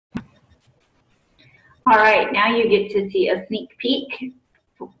All right, now you get to see a sneak peek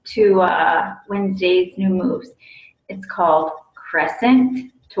to Wednesday's new moves. It's called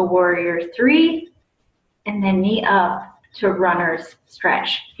Crescent to Warrior 3, and then knee up to runner's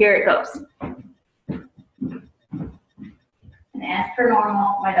stretch. Here it goes. And as per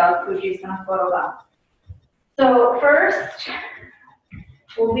normal, my dog Fuji's gonna photo up. So first,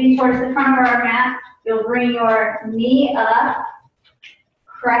 we'll be towards the front of our mat. You'll bring your knee up,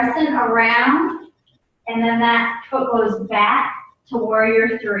 crescent around, and then that foot goes back to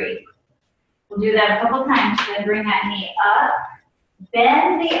Warrior 3. We'll do that a couple times. Then bring that knee up,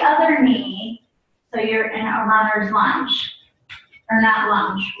 bend the other knee so you're in a runner's lunge. Or not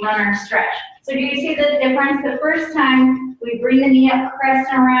lunge, runner's stretch. So do you see the difference? The first time we bring the knee up,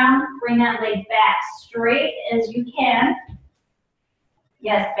 crescent around, bring that leg back straight as you can.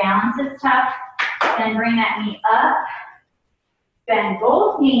 Yes, balance is tough. Then bring that knee up, bend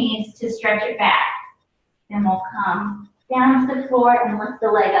both knees to stretch it back. Then we'll come down to the floor and lift the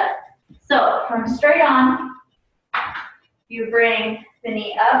leg up. So from straight on, you bring the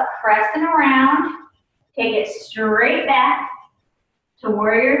knee up, crescent around, take it straight back to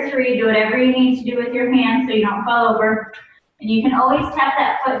Warrior 3. Do whatever you need to do with your hands so you don't fall over. And you can always tap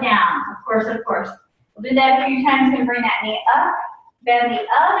that foot down, of course, of course. We'll do that a few times and bring that knee up, bend the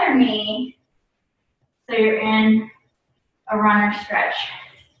other knee so you're in a runner stretch.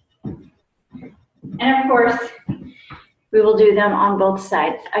 And of course, we will do them on both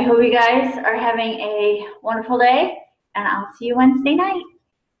sides. I hope you guys are having a wonderful day, and I'll see you Wednesday night.